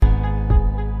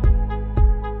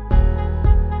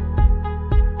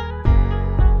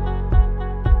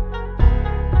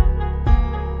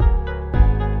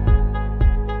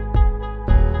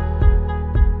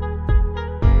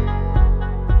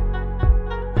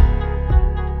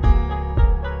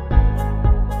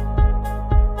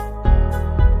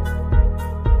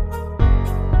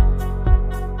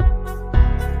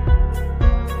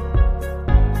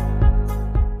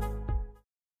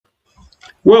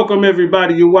Welcome,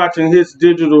 everybody. You're watching Hits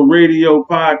Digital Radio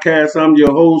Podcast. I'm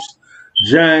your host,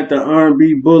 Giant the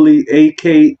R&B Bully,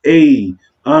 a.k.a.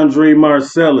 Andre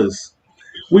Marcellus.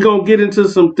 We're going to get into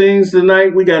some things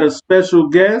tonight. We got a special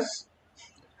guest,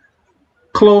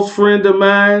 close friend of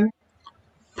mine,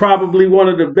 probably one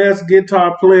of the best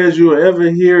guitar players you'll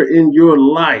ever hear in your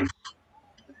life.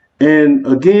 And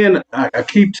again, I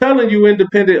keep telling you,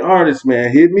 independent artists,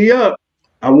 man, hit me up.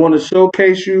 I want to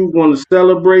showcase you, want to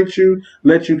celebrate you,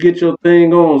 let you get your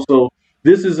thing on. So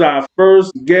this is our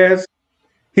first guest.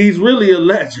 He's really a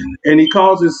legend, and he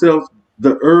calls himself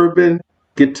the Urban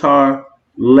Guitar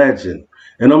Legend.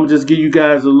 And I'm going to just give you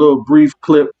guys a little brief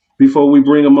clip before we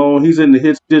bring him on. He's in the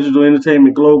Hits Digital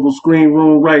Entertainment Global green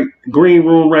room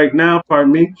right now,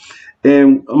 pardon me.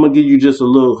 And I'm going to give you just a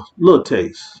little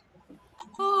taste.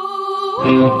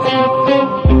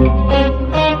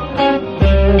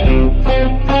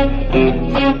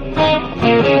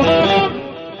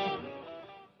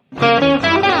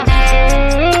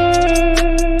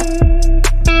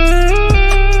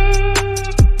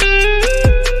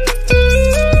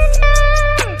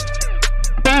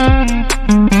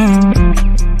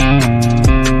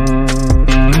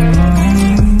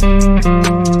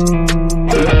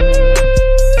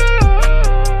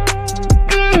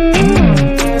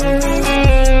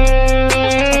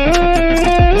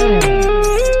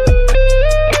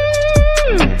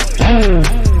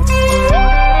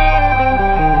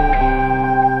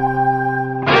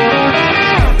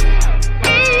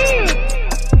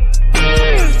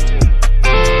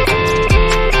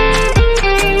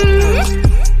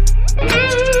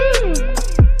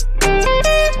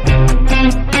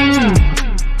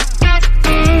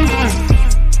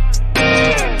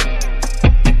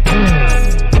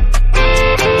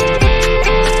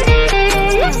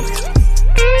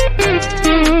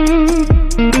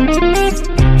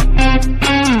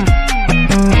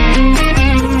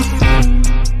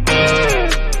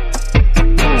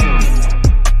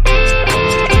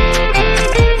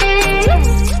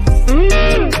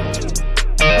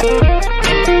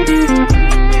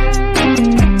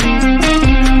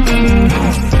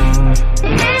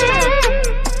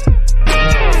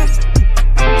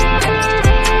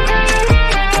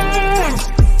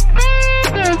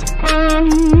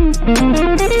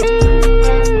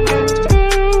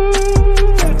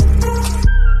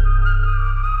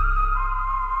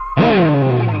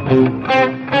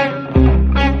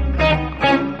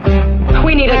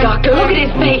 We need a doctor. Look at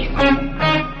his face.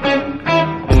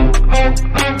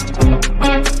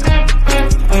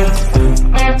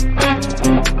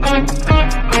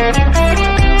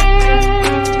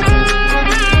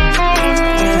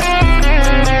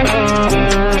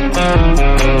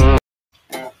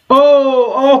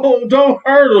 Oh, don't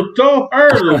hurt him. Don't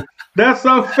hurt him. That's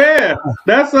unfair.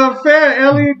 That's unfair,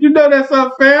 Elliot. You know that's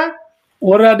unfair.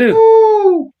 What did I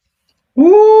do?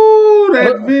 Ooh,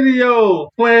 that video.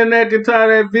 Playing that guitar,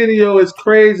 that video is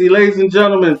crazy. Ladies and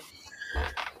gentlemen,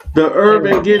 the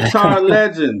Urban Guitar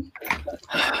Legend.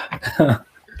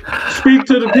 Speak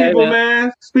to the people,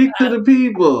 man. Speak to the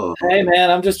people. Hey, man,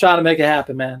 I'm just trying to make it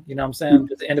happen, man. You know what I'm saying? I'm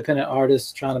just an independent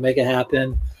artist trying to make it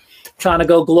happen. Trying to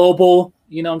go global.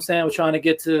 You know what I'm saying? We're trying to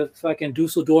get to fucking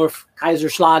Dusseldorf,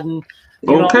 Kaiserslautern.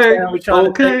 You know Okay. We're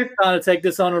trying to take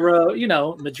this on the road. You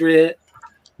know, Madrid.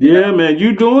 Yeah, man.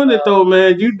 You doing it, though,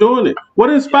 man. You doing it.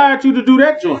 What inspired you to do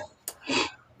that joint?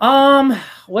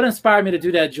 What inspired me to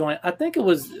do that joint? I think it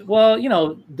was, well, you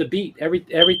know, the beat.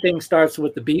 Everything starts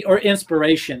with the beat or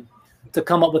inspiration to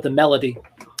come up with a melody.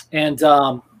 And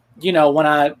you know, when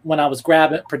I was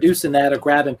producing that or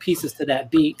grabbing pieces to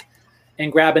that beat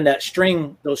and grabbing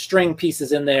those string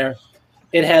pieces in there,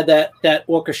 it had that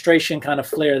orchestration kind of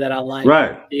flair that I like.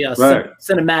 Right. Yeah, right.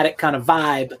 Cinematic kind of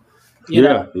vibe. You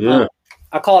know?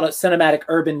 I call it cinematic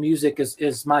urban music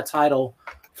is my title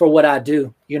for what I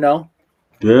do, you know?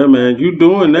 Yeah, man, you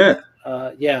doing that.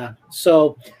 Yeah.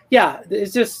 So yeah, it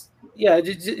just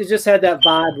had that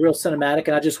vibe, real cinematic.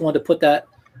 And I just wanted to put that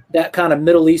kind of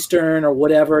Middle Eastern or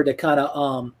whatever, to kind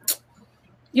of,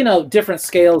 you know, different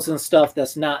scales and stuff.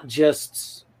 That's not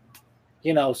just,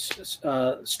 you know,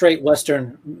 straight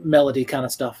Western melody kind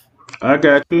of stuff. I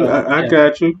got you. I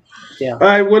got you. Yeah. All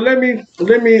right. Well, let me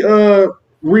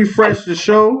refresh the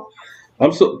show.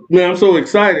 I'm so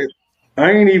excited.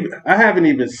 I haven't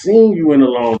even seen you in a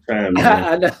long time, man.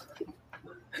 I know.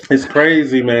 It's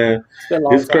crazy, man.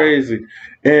 It's crazy.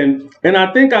 And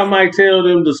I think I might tell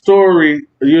them the story,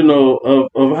 you know,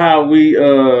 of how we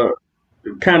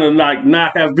kind of like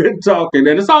not have been talking.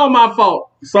 And it's all my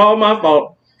fault. It's all my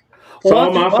fault. It's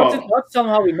all my fault. Let's tell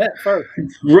them how we met first.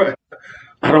 Right.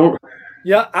 I don't.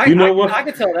 Yeah, I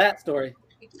can tell that story.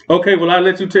 Okay, well, I'll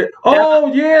let you tell.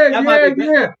 Oh, yeah, that might yeah, be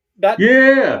yeah. that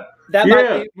Yeah. that might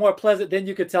Yeah. be more pleasant. Then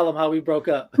you could tell them how we broke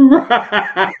up.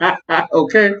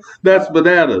 Okay, that's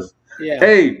bananas. Yeah.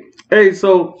 Hey,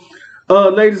 so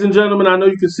ladies and gentlemen, I know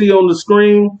you can see on the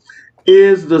screen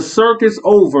is the circus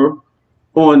over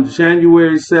on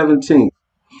January 17th.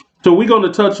 So we're going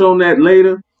to touch on that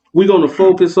later. We're going to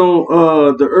focus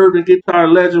on the urban guitar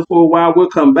legend for a while. We'll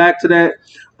come back to that.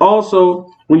 Also,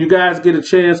 when you guys get a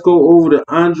chance, go over to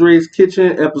Andre's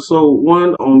Kitchen, episode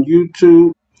 1 on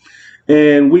YouTube.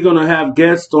 And we're going to have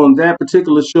guests on that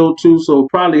particular show too. So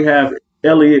probably have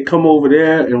Elliot come over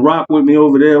there and rock with me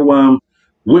over there while I'm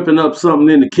whipping up something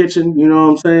in the kitchen. You know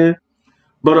what I'm saying?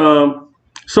 But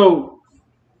so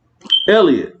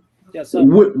Elliot, Yeah. So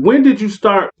when did you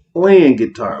start playing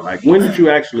guitar? Like when did you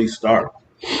actually start?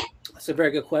 that's a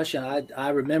very good question. I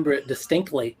remember it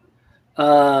distinctly.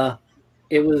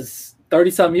 It was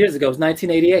 30 some years ago. It was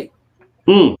 1988.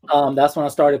 Mm, That's when I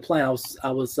started playing.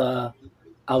 I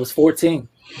was 14.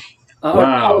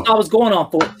 wow. I was going on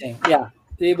 14. Yeah.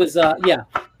 It was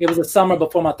it was the summer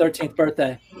before my 13th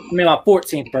birthday. I mean my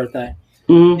 14th birthday.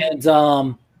 Mm,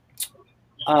 And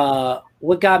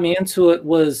what got me into it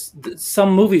was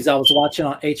some movies I was watching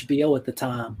on HBO at the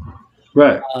time.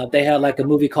 right. They had like a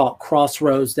movie called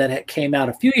Crossroads that had came out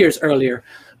a few years earlier,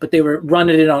 but they were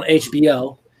running it on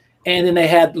HBO. And then they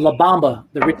had La Bamba,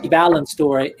 the Ricky Valens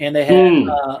story, and they had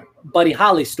Buddy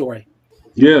Holly story.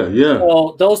 Yeah, yeah.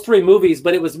 So those three movies,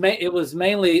 but it was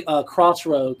mainly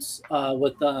Crossroads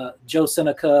with Joe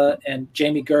Seneca and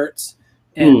Jamie Gertz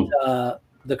and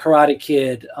the Karate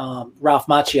Kid, Ralph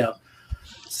Macchio.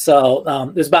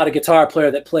 So there's about a guitar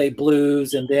player that played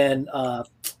blues, and then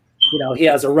he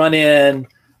has a run-in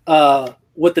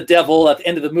with the devil at the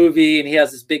end of the movie, and he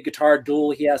has this big guitar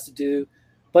duel he has to do.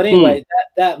 But anyway,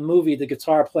 that movie, the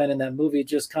guitar playing in that movie,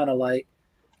 just kind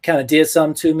of did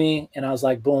something to me, and I was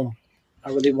like, boom, I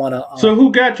really want to. So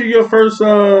who got you your first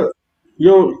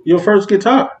your first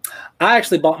guitar? I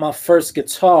actually bought my first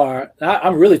guitar.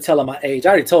 I'm really telling my age. I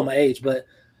already told my age, but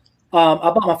I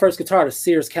bought my first guitar at a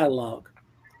Sears catalog.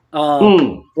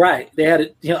 Right. They had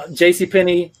it,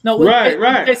 JCPenney. No, right.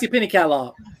 JCPenney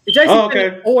catalog.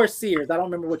 JCPenney or Sears. I don't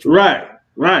remember which one.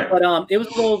 Right. But it was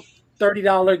a little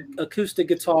 $30 acoustic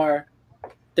guitar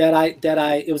that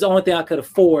it was the only thing I could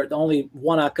afford, the only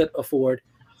one I could afford.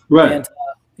 Right. And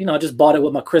I just bought it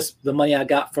with the money I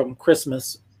got from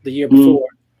Christmas the year before.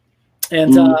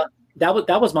 And that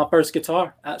was my first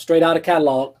guitar, straight out of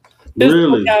catalog.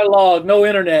 Physical catalog, no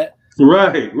internet.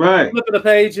 Right. Flipping the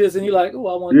pages, and you're like, "Oh,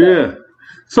 I want that." Yeah.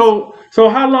 So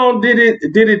how long did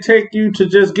it take you to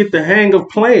just get the hang of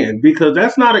playing? Because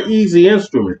that's not an easy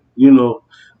instrument.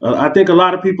 I think a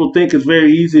lot of people think it's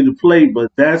very easy to play,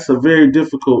 but that's a very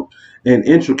difficult and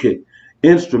intricate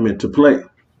instrument to play.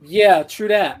 Yeah, true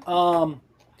that.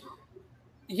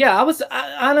 Yeah,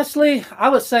 honestly, I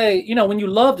would say, when you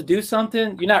love to do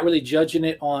something, you're not really judging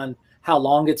it on how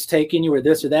long it's taking you or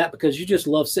this or that, because you just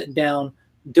love sitting down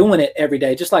doing it every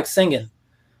day, just like singing.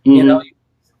 You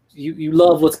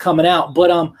love what's coming out. But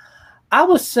I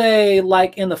would say,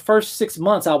 like, in the first 6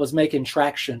 months I was making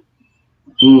traction.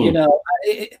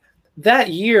 That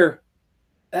year,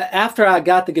 after I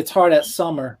got the guitar that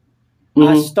summer,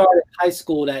 I started high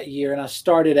school that year, and I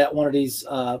started at one of these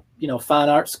fine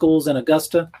art schools in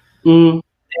Augusta. And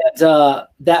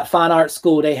that fine art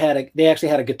school, they actually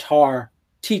had a guitar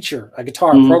teacher, a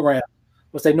guitar program,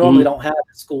 which they normally don't have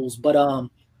in schools. But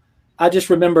I just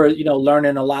remember,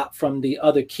 learning a lot from the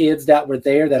other kids that were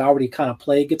there that already kind of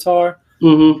played guitar.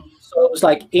 So it was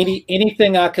like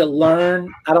anything I could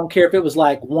learn. I don't care if it was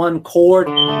like one chord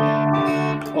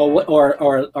or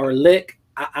lick.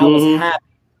 I was happy.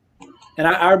 And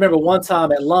I remember one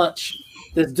time at lunch,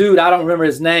 this dude, I don't remember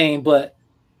his name, but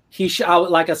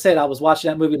like I said, I was watching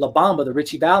that movie La Bamba, the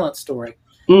Richie Valens story,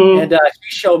 and he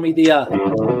showed me the.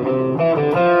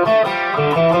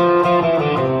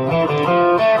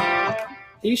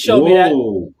 He showed me that.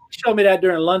 He showed me that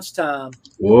during lunchtime.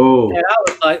 Whoa! And I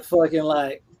was like fucking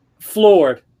like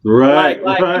floored. Right.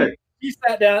 He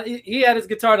sat down. He had his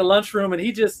guitar in the lunchroom, and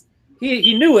he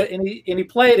knew it, and he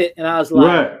played it, and I was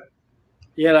like,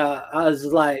 I was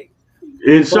like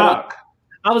in shock.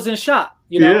 I was in shock,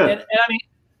 And I mean,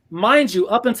 mind you,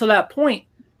 up until that point,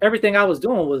 everything I was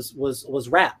doing was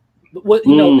rap. But what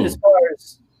as far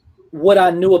as what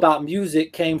I knew about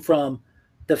music came from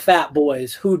the Fat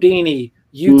Boys, Houdini,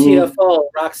 UTFO,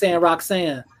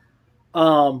 Roxanne.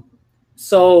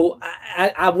 So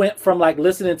I went from like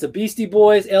listening to Beastie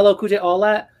Boys, LL Cool J, all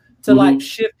that, to like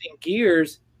shifting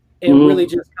gears and really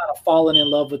just kind of falling in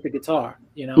love with the guitar,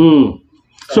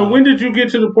 So when did you get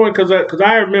to the point? Because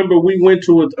I remember we went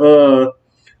to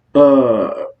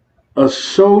uh a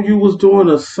show you was doing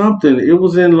or something. It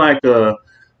was in like a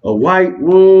white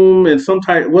room and some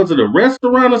type, was it a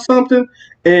restaurant or something?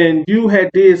 And you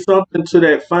had did something to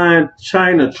that fine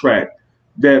China track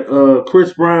that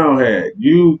Chris Brown had.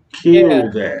 You Yeah.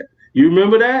 killed that. You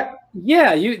remember that?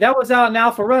 Yeah, that was out in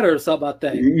Alpharetta or something, I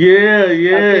think. Yeah, I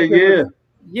yeah, think it yeah. was,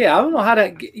 yeah, I don't know how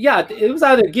that, yeah, it was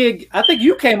either a gig. I think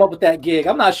you came up with that gig.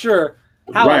 I'm not sure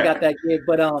how I got Right. that gig,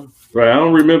 Right. I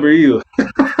don't remember either.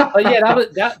 but yeah, that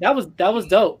was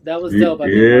dope. That was dope. I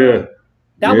mean, Yeah.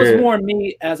 that was Yeah. more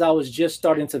me as I was just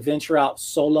starting to venture out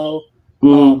solo.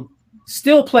 Mm,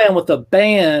 Still playing with a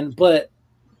band, but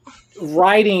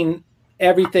writing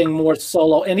everything more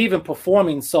solo and even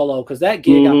performing solo because that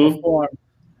gig I hmm. performed,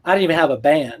 I didn't even have a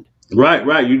band. Right,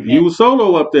 right. You And were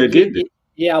solo up there yeah, getting it.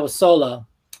 yeah, I was solo.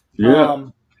 Yeah.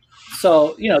 Um,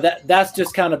 so that's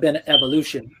just kind of been an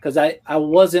evolution because I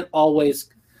wasn't always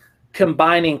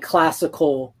combining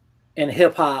classical and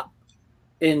hip hop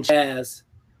and jazz.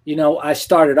 I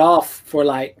started off for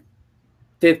like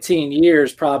 15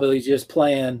 years probably just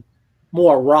playing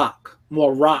more rock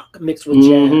mixed with jazz,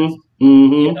 Mm-hmm. you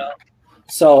Mm-hmm. know.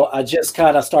 So I just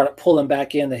kind of started pulling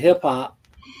back into hip hop,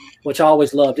 which I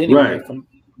always loved anyway Right. from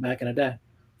back in the day.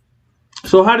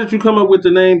 So how did you come up with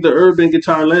the name the Urban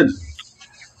Guitar Legend?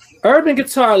 Urban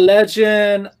Guitar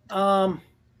Legend,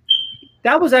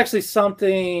 that was actually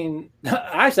something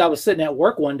actually I was sitting at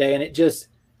work one day and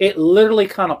it literally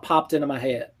kind of popped into my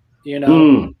head, you know.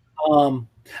 Mm. Um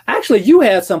actually you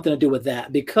had something to do with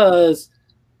that because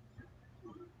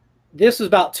this was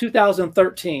about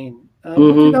 2013. Mm-hmm.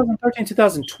 2013,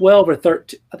 2012 or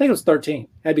 13. I think it was 13.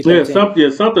 Had to be Yeah,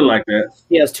 13. something like that.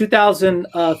 Yeah, it's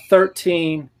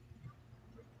 2013.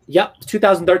 Yep,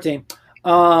 2013.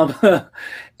 Um,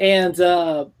 and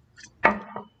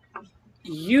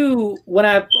when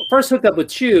I first hooked up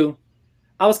with you,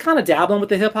 I was kind of dabbling with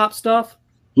the hip hop stuff,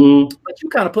 Mm-hmm. but you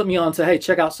kind of put me on to, hey,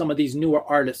 check out some of these newer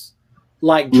artists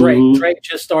like Drake. Mm-hmm. Drake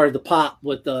just started the pop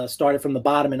with started from the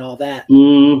bottom and all that.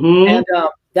 Mm-hmm. And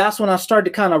that's when I started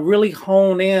to kind of really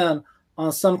hone in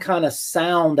on some kind of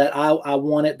sound that I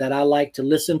wanted, that I like to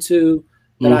listen to,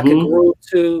 that I could Mm-hmm. groove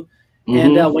to.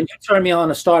 And Mm-hmm. when you turned me on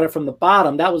to start it from the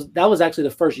bottom, that was actually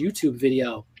the first YouTube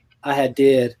video I had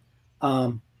did.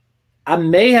 I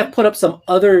may have put up some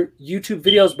other YouTube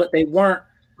videos, but they weren't.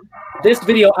 This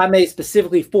video I made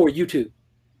specifically for YouTube.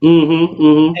 Mm-hmm.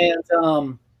 Mm-hmm.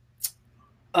 And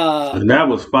And that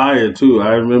was fire too.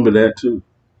 I remember that too.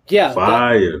 yeah,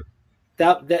 Fire.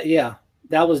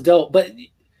 that was dope. But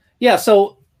yeah,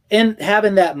 so in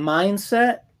having that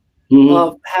mindset Mm-hmm.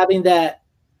 of having that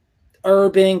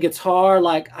urban guitar,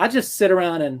 like I just sit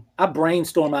around and I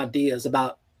brainstorm ideas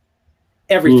about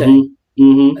everything,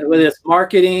 Mm-hmm. whether it's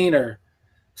marketing or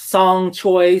song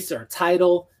choice or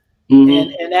title.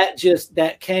 Mm-hmm. And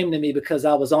that came to me because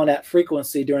I was on that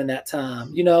frequency during that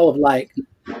time, of like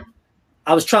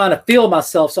I was trying to feel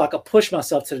myself so I could push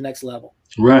myself to the next level.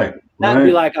 Right. Not to be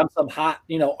Right. like I'm some hot,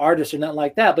 artist or nothing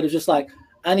like that, but it's just like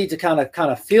I need to kind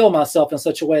of feel myself in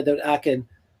such a way that I can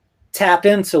tap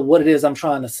into what it is I'm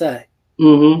trying to say.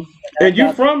 Mm-hmm. And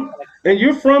That-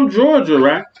 you're from Georgia,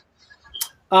 right?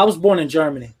 I was born in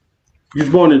Germany. You was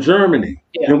born in Germany.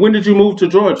 Yeah. And when did you move to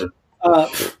Georgia?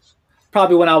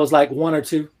 Probably when I was like 1 or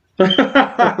 2.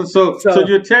 so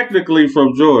you're technically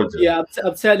from Georgia. Yeah,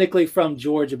 I'm technically from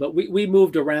Georgia, but we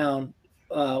moved around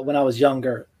when I was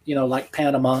younger, like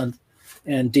Panama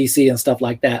and DC and stuff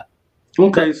like that.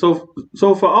 Okay, so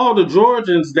for all the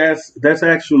Georgians that's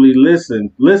actually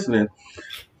listening,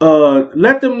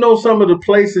 let them know some of the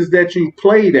places that you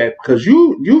played at, because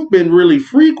you've been really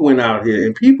frequent out here,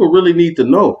 and people really need to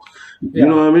know. You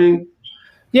know what I mean?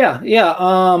 Yeah.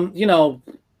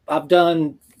 I've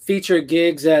done featured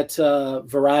gigs at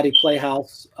Variety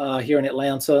Playhouse here in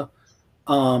Atlanta,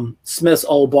 Smith's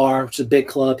Old Bar, which is a big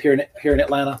club here in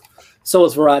Atlanta. So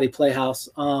is Variety Playhouse.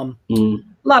 A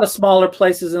lot of smaller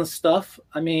places and stuff.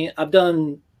 I mean, I've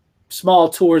done small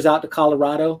tours out to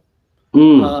Colorado,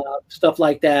 stuff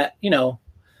like that.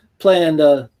 Playing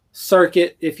the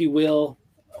circuit, if you will,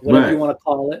 whatever you want to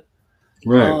call it.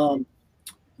 Right.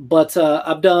 But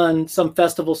I've done some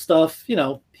festival stuff,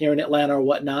 here in Atlanta or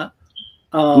whatnot.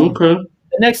 Okay.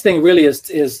 The next thing really is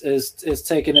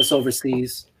taking this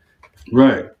overseas.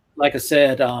 Right. Like I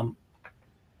said, I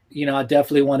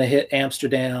definitely want to hit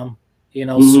Amsterdam,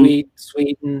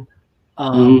 Sweden,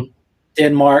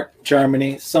 Denmark,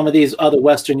 Germany, some of these other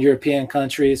Western European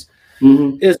countries,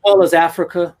 as well as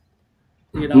Africa.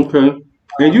 Okay.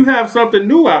 And you have something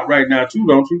new out right now too,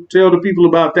 don't you? Tell the people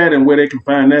about that and where they can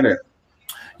find that at.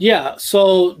 Yeah,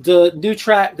 so the new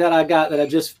track that I got that I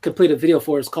just completed a video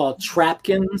for is called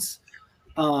Trapkins.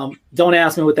 Don't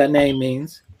ask me what that name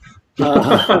means.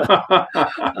 But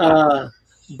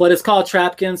it's called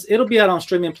Trapkins. It'll be out on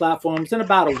streaming platforms in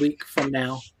about a week from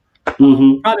now.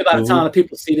 Probably by the time that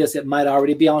people see this, it might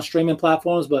already be on streaming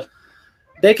platforms, but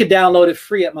they can download it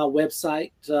free at my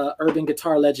website,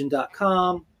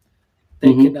 urbanguitarlegend.com.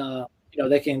 They can,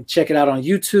 they can check it out on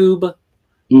YouTube,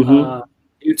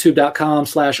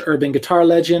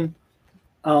 youtube.com/urbanguitarlegend.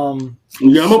 I'm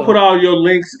gonna put all your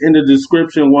links in the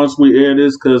description once we air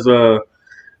this, because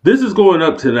this is going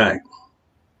up tonight.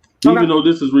 Even though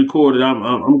this is recorded,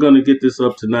 I'm gonna get this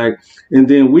up tonight, and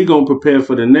then we gonna prepare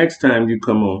for the next time you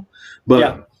come on.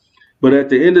 But at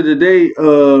the end of the day,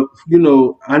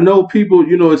 I know people,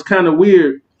 it's kind of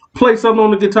weird. Play something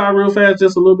on the guitar real fast,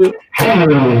 just a little bit.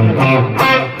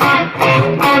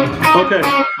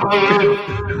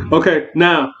 Okay.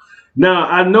 Now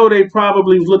I know they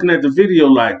probably was looking at the video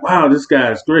like, wow, this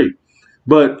guy's great.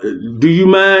 But do you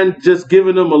mind just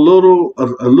giving them a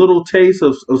little taste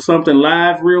of something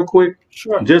live real quick?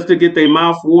 Sure. Just to get their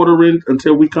mouth watering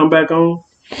until we come back on?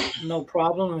 No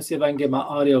problem. Let me see if I can get my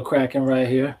audio cracking right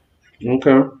here.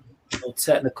 Okay. No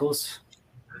technicals.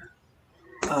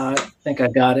 I think I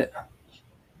got it.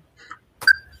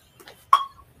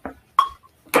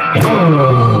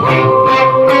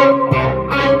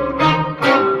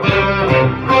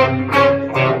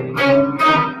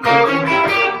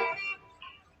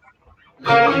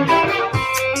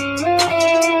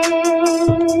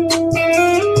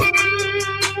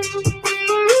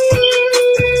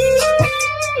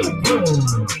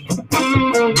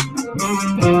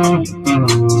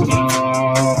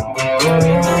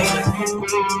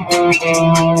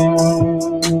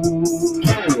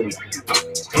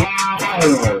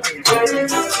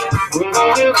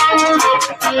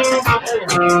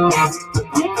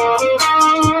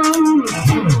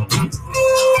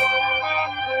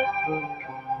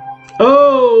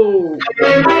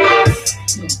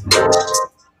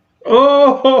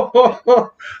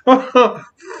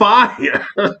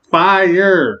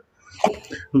 Fire.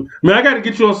 Man, I got to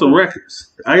get you on some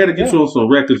records.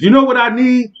 You know what I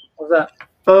need? What's that?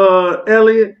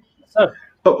 Elliot?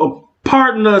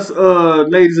 Pardon us,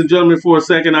 ladies and gentlemen, for a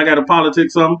second. I got to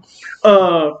politic something.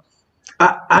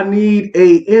 I need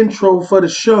a intro for the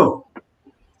show.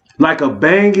 Like a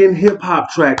banging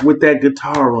hip-hop track with that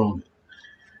guitar on it.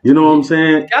 You know what I'm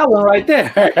saying? Got one right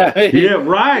there. Yeah,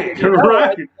 right.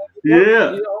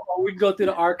 Yeah. We can go through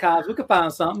the archives. We could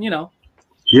find something, Yeah,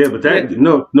 but that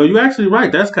no, you're actually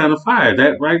right. That's kind of fire.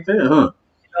 That right there, huh? You know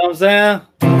what I'm saying?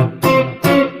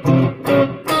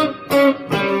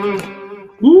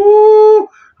 Woo!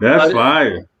 That's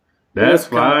fire. That's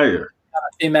fire.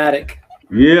 Thematic.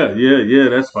 Yeah,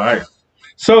 that's fire.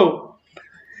 So,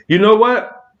 you know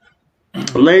what?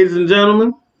 Ladies and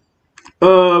gentlemen,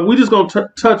 we're just going to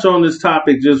touch on this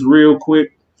topic just real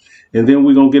quick, and then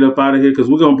we're going to get up out of here because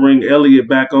we're going to bring Elliot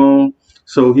back on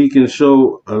so he can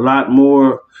show a lot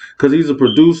more, because he's a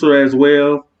producer as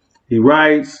well. He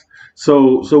writes.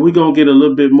 So we're going to get a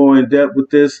little bit more in depth with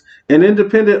this. And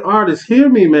independent artists, hear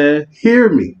me, man. Hear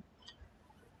me.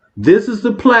 This is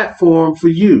the platform for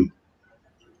you.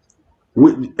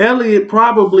 Elliot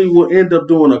probably will end up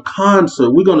doing a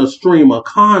concert. We're going to stream a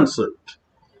concert.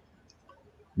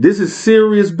 This is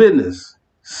serious business.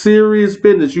 Serious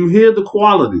business. You hear the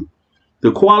quality.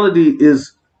 The quality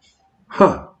is,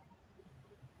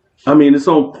 it's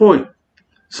on point.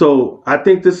 So I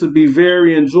think this would be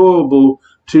very enjoyable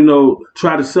to,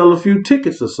 try to sell a few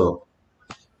tickets or so.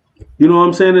 You know what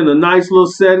I'm saying? In a nice little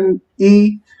setting,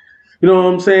 you know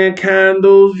what I'm saying?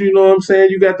 Candles, you know what I'm saying?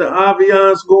 You got the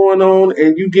ambiance going on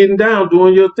and you getting down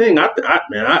doing your thing.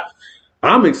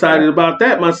 I'm excited about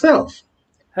that myself.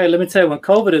 Hey, let me tell you, when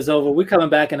COVID is over, we're coming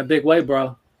back in a big way,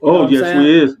 bro. Yes,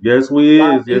 we is. Yes, we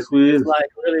is. It's like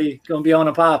really going to be on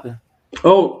and popping.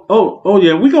 Oh,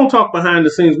 yeah. We're going to talk behind the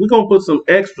scenes. We're going to put some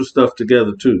extra stuff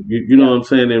together, too. You know what I'm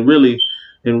saying? And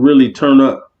really turn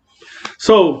up.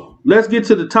 So let's get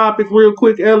to the topic real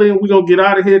quick, Ellie, and we're going to get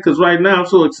out of here because right now I'm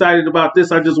so excited about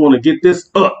this. I just want to get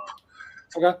this up.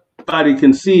 Okay. Everybody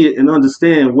can see it and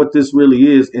understand what this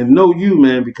really is and know you,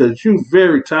 man, because you're a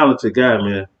very talented guy,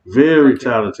 man. Very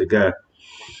talented guy.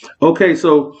 Okay,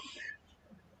 so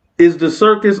is the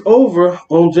circus over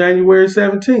on January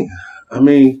 17th? I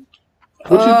mean,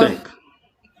 what you think?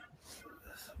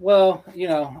 Well,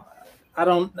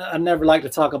 I never like to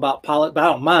talk about politics, but I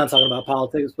don't mind talking about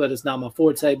politics, but it's not my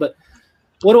forte. But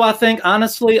what do I think?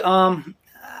 Honestly,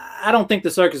 I don't think the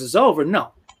circus is over.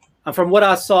 No. From what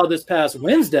I saw this past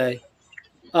Wednesday.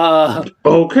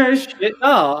 Okay. It's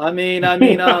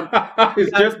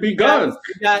just begun.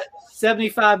 You got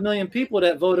 75 million people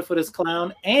that voted for this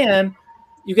clown, and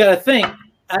you got to think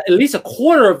at least a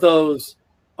quarter of those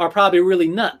are probably really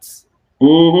nuts.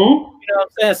 Mm-hmm. You know what I'm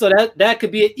saying? So that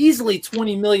could be easily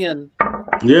 20 million.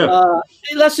 Yeah.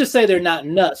 Let's just say they're not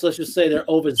nuts. Let's just say they're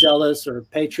overzealous or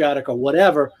patriotic or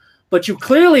whatever. But you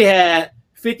clearly had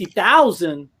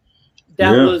 50,000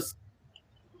 that was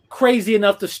crazy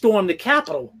enough to storm the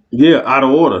Capitol. Yeah, out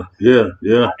of order. Yeah,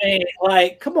 yeah. I mean,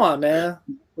 like, come on, man.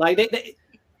 Like,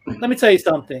 let me tell you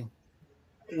something.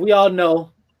 We all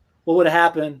know what would have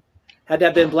happened had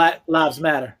that been Black Lives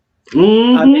Matter.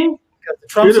 Mm-hmm. I mean,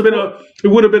 it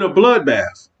would have been a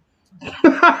bloodbath.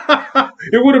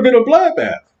 It would have been a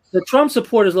bloodbath. The Trump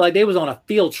supporters, like, they was on a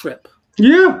field trip.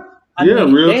 Yeah. I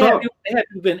mean, real talk. They had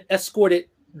been escorted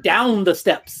down the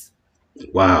steps.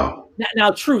 Wow.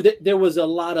 Now, true, there was a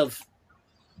lot of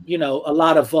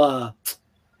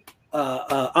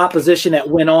opposition that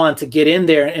went on to get in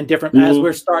there and different. As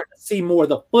we're starting to see more of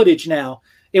the footage now,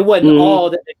 it wasn't all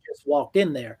that they just walked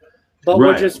in there, but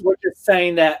we're just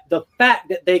saying that the fact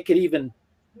that they could even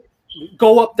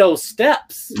go up those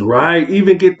steps, right,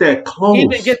 even get that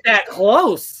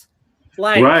close,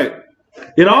 like, right.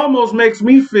 It almost makes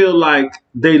me feel like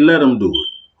they let them do it.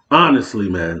 Honestly,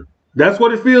 man, that's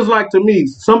what it feels like to me.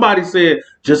 Somebody said,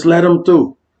 "Just let them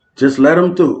through. Just let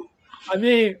them through." I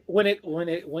mean, when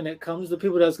it comes to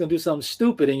people that's going to do something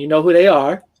stupid, and you know who they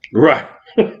are, right?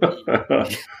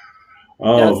 that's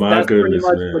my goodness, pretty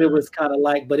much man. what it was kind of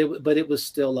like. But it was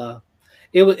still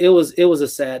it was a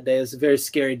sad day. It was a very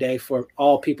scary day for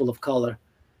all people of color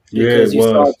because you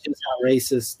saw just how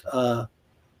racist,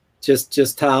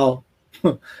 just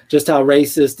how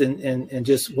racist and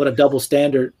just what a double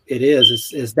standard it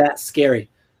is that scary.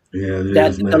 Yeah,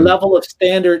 the level of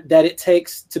standard that it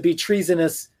takes to be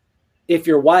treasonous if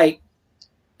you're white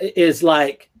is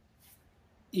like,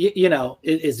 it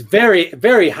is very,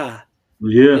 very high.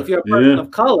 Yeah. If you're a person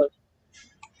of color,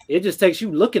 it just takes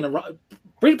you looking around,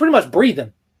 pretty much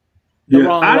breathing the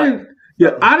wrong way.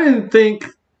 I didn't think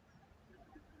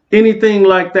anything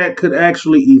like that could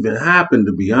actually even happen,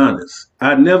 to be honest.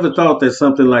 I never thought that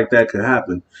something like that could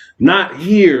happen. Not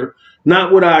here,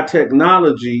 not with our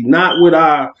technology, not with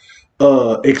our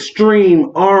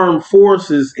extreme armed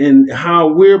forces and how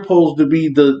we're supposed to be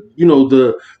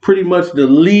the pretty much the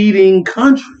leading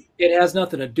country. It has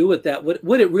nothing to do with that.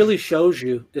 What it really shows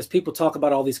you is people talk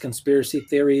about all these conspiracy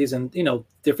theories and,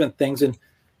 different things. And,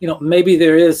 maybe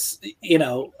there is,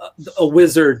 a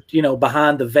wizard,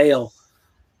 behind the veil.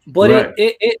 But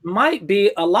it might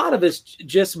be, a lot of it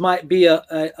just might be a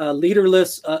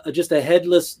leaderless, just a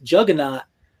headless juggernaut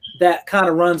that kind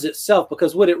of runs itself.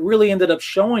 Because what it really ended up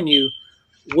showing you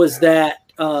was that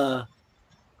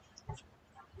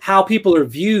how people are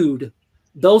viewed,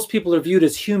 those people are viewed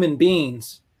as human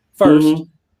beings first, and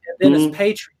then as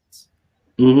patriots.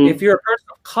 If you're a person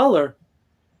of color,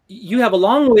 you have a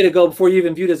long way to go before you're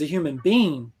even viewed as a human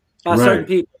being by certain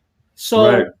people.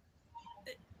 So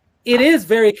it is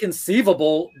very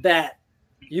conceivable that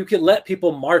you could let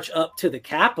people march up to the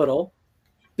Capitol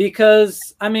because,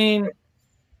 I mean,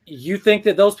 you think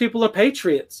that those people are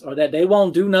patriots or that they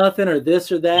won't do nothing or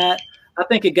this or that. I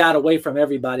think it got away from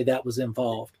everybody that was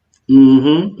involved.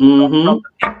 From the people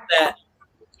that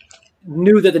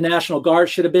knew that the National Guard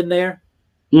should have been there.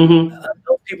 Those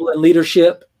people in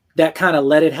leadership that kind of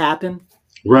let it happen.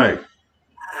 Right.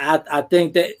 I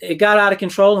think that it got out of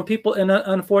control and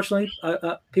unfortunately,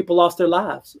 people lost their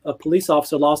lives. A police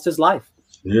officer lost his life.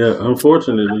 Yeah,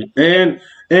 unfortunately. And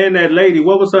that lady,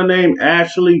 what was her name?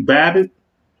 Ashley Babbitt?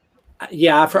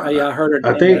 Yeah, I heard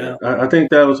her name. I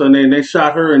think that was her name. They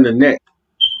shot her in the neck.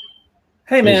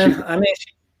 Hey, man,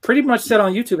 she pretty much said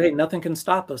on YouTube, "Hey, nothing can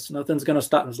stop us. Nothing's going to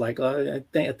stop us." Like, I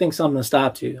think something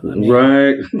stopped you. I mean,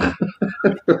 right.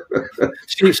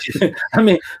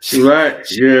 she right.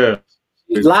 Yeah.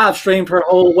 She live streamed her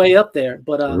whole way up there,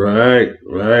 but right.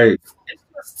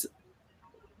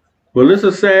 Well, this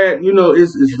is sad.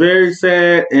 It's very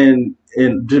sad, and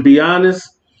to be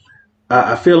honest,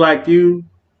 I feel like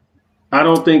I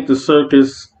don't think the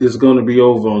circus is going to be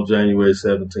over on January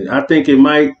 17th. I think it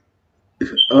might.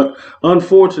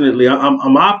 Unfortunately,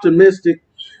 I'm optimistic,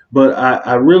 but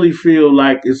I really feel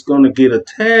like it's going to get a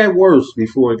tad worse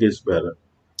before it gets better.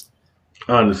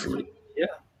 Honestly.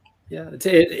 Yeah.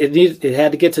 It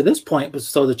had to get to this point, but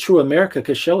so the true America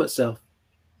could show itself.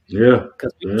 Yeah.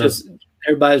 Because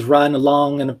everybody's riding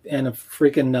along in a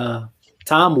freaking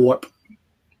time warp.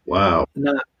 Wow.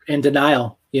 Not in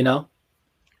denial,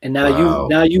 and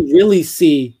now you really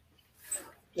see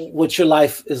what your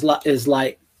life is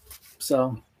like.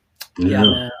 So, yeah,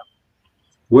 man.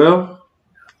 Well,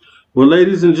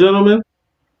 ladies and gentlemen,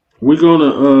 we're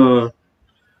gonna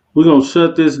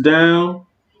shut this down.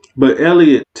 But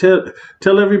Elliot,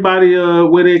 tell everybody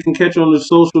where they can catch you on the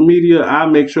social media. I'll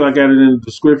make sure I got it in the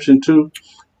description too.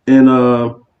 And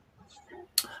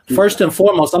First and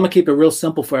foremost, I'm gonna keep it real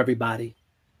simple for everybody.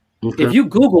 okay. If you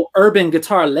Google Urban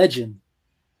Guitar Legend,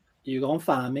 you're gonna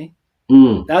find me.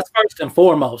 Mm. That's first and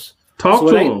foremost. Talk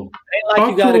So to it him. ain't like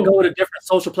you got to go to different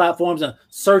social platforms and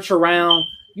search around.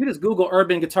 You just Google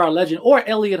Urban Guitar Legend or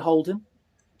Elliot Holden,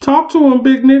 Talk to him,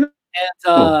 big nigga.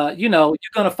 and you know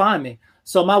you're gonna find me.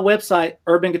 So my website,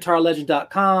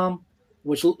 urbanguitarlegend.com,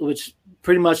 which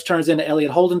pretty much turns into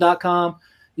elliottholden.com.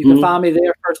 You can find me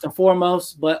there first and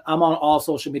foremost, but I'm on all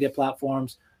social media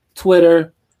platforms: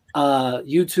 Twitter,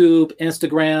 YouTube,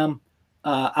 Instagram.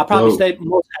 I probably stay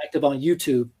most active on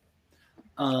YouTube.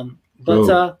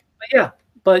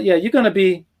 But yeah, you're gonna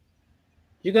be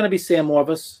seeing more of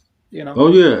us, you know. Oh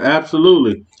yeah,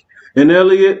 absolutely. And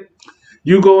Elliot,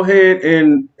 you go ahead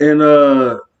and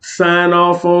sign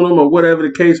off on them or whatever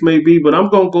the case may be. But I'm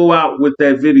gonna go out with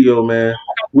that video, man.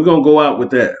 We're gonna go out with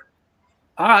that.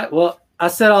 All right. Well, I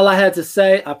said all I had to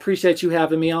say. I appreciate you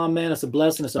having me on, man. It's a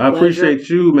blessing. It's a pleasure. I appreciate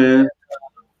you, man.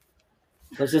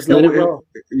 Let's just let it roll.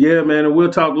 Yeah, man, and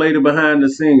we'll talk later behind the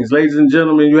scenes. Ladies and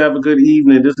gentlemen, you have a good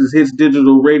evening. This is Hits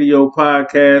Digital Radio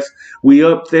Podcast. We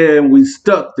up there and we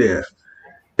stuck there.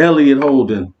 Elliot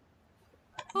Holden.